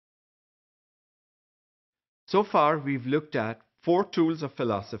So far, we've looked at 4 tools of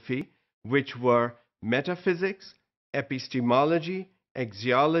philosophy, which were metaphysics, epistemology,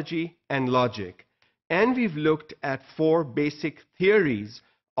 axiology, and logic. And we've looked at 4 basic theories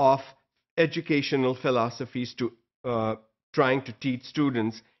of educational philosophies to trying to teach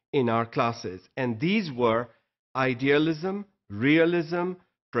students in our classes. And these were idealism, realism,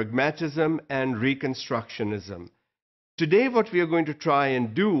 pragmatism, and reconstructionism. Today, what we are going to try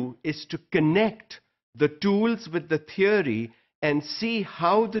and do is to connect the tools with the theory and see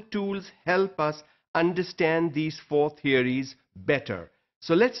how the tools help us understand these 4 theories better.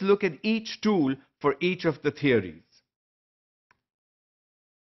 So let's look at each tool for each of the theories.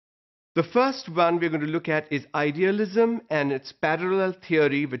 The first one we're going to look at is idealism and its parallel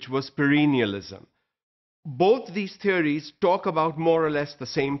theory, which was perennialism. Both these theories talk about more or less the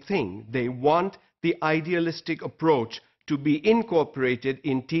same thing. They want the idealistic approach to be incorporated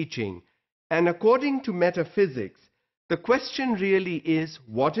in teaching. And according to metaphysics, the question really is,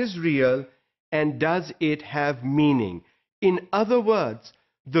 what is real and does it have meaning? In other words,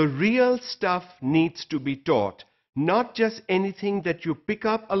 the real stuff needs to be taught, not just anything that you pick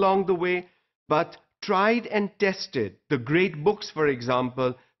up along the way, but tried and tested. The great books, for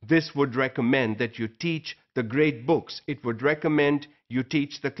example, this would recommend that you teach the great books. It would recommend you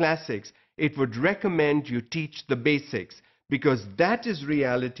teach the classics. It would recommend you teach the basics, because that is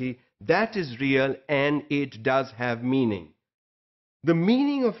reality, that is real, and it does have meaning. The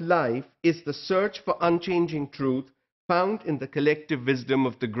meaning of life is the search for unchanging truth found in the collective wisdom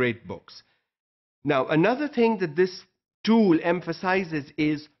of the great books. Now, another thing that this tool emphasizes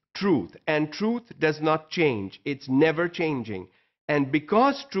is truth, and truth does not change. It's never changing. And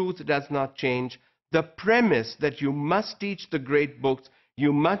because truth does not change, the premise that you must teach the great books,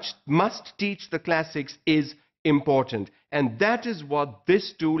 you must teach the classics is important. And that is what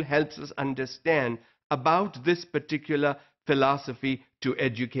this tool helps us understand about this particular philosophy to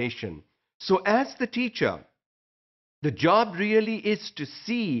education. So as the teacher, the job really is to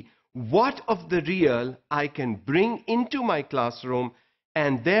see what of the real I can bring into my classroom,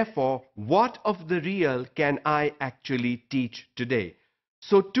 and therefore what of the real can I actually teach today.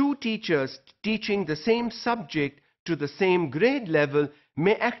 So 2 teachers teaching the same subject to the same grade level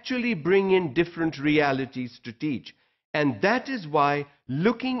may actually bring in different realities to teach. And that is why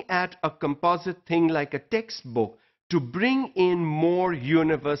looking at a composite thing like a textbook to bring in more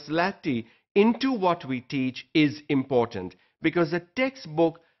universality into what we teach is important, because a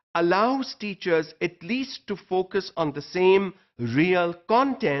textbook allows teachers at least to focus on the same real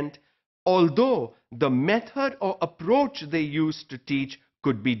content, although the method or approach they use to teach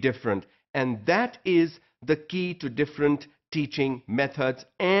could be different. And that is the key to different teaching methods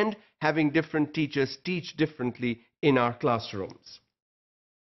and having different teachers teach differently in our classrooms.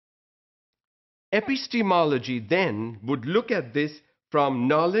 Epistemology then would look at this from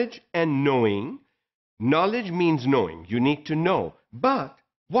knowledge and knowing. Knowledge means knowing. You need to know. But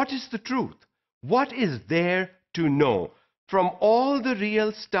what is the truth? What is there to know? From all the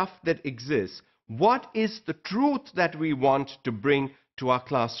real stuff that exists, what is the truth that we want to bring to our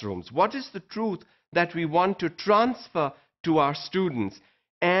classrooms? What is the truth that we want to transfer to our students?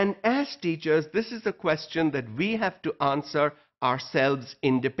 And as teachers, this is a question that we have to answer ourselves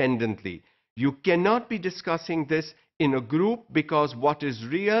independently. You cannot be discussing this in a group, because what is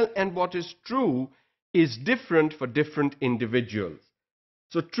real and what is true is different for different individuals.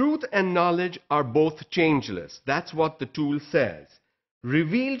 So truth and knowledge are both changeless. That's what the tool says.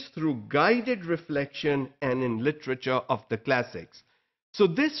 Revealed through guided reflection and in literature of the classics. So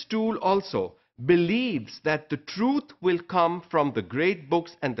this tool also believes that the truth will come from the great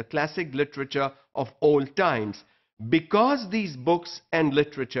books and the classic literature of old times, because these books and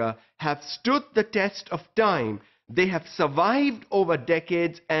literature have stood the test of time. They have survived over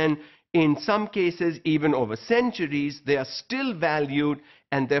decades, and in some cases even over centuries. They are still valued,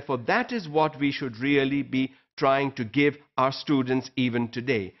 and therefore that is what we should really be trying to give our students even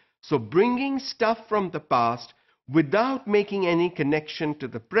today. So bringing stuff from the past without making any connection to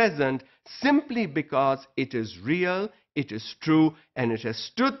the present, simply because it is real, it is true, and it has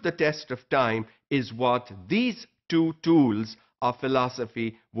stood the test of time, is what these 2 tools of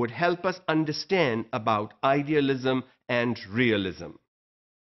philosophy would help us understand about idealism and realism.